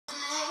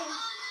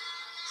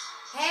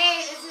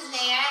Hey, this is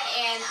Naya,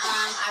 and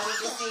I was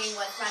just singing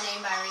What's My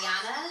Name by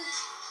Rihanna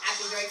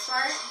after Drake's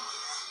part.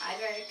 Hi,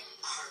 Drake.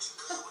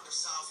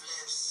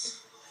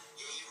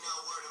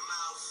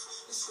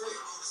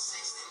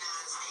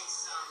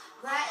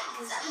 Right,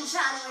 because I've been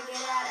trying to work it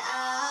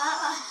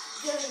out.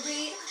 Good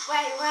read,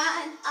 where you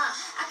run.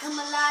 I come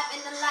alive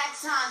in a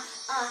lifetime.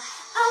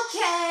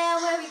 Okay,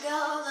 where we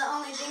go. The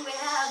only thing we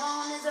have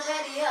on is the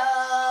radio.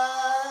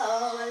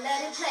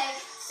 Let it play.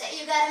 Say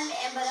you got a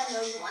man, but I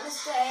know you want to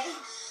stay.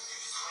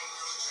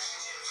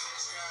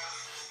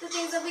 The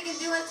things that we can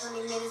do in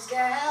 20 minutes,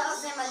 girl.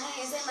 Say my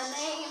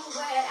name,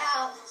 wear it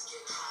out.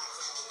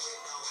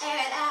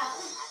 Air it out.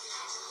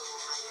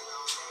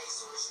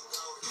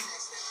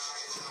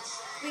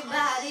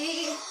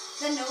 Everybody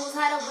that knows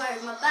how to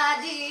work my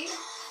body,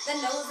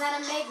 that knows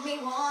how to make me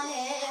want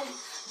it.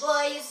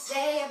 Boy, you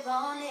stay up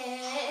on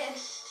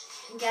it.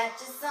 Got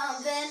you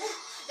something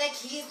that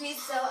keeps me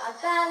so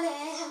off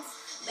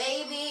balance.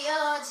 Baby, you're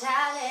a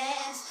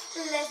challenge.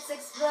 Let's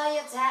explore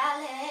your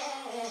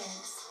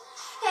talents.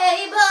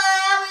 Hey boy,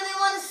 I really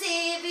wanna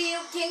see if you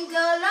can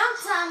go a long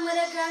time with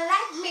a girl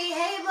like me.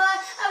 Hey boy,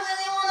 I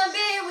really wanna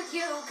be with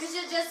you, cause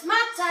you're just my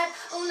type.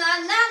 Oh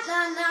nah, nah,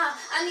 nah, nah.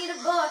 I need a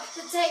boy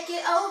to take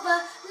it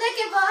over.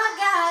 Looking for a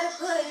guy to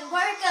put in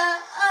work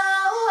up.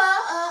 Oh,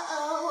 oh, oh,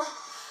 oh,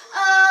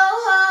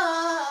 oh,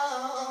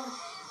 oh.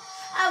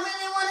 I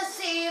really wanna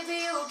see if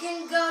you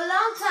can go a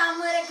long time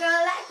with a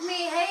girl like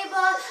me. Hey boy,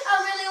 I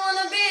really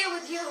wanna be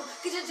with you,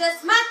 cause you're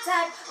just my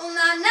type. Oh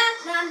nah, nah,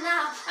 nah,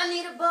 nah. I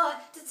need a boy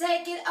to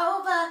take it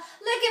over.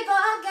 Looking for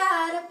a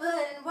guy to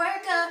put in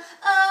work up.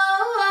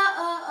 Oh, oh,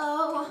 oh,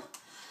 oh.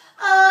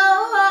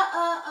 Oh, oh,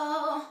 oh,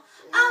 oh.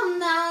 Oh,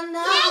 no,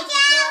 no.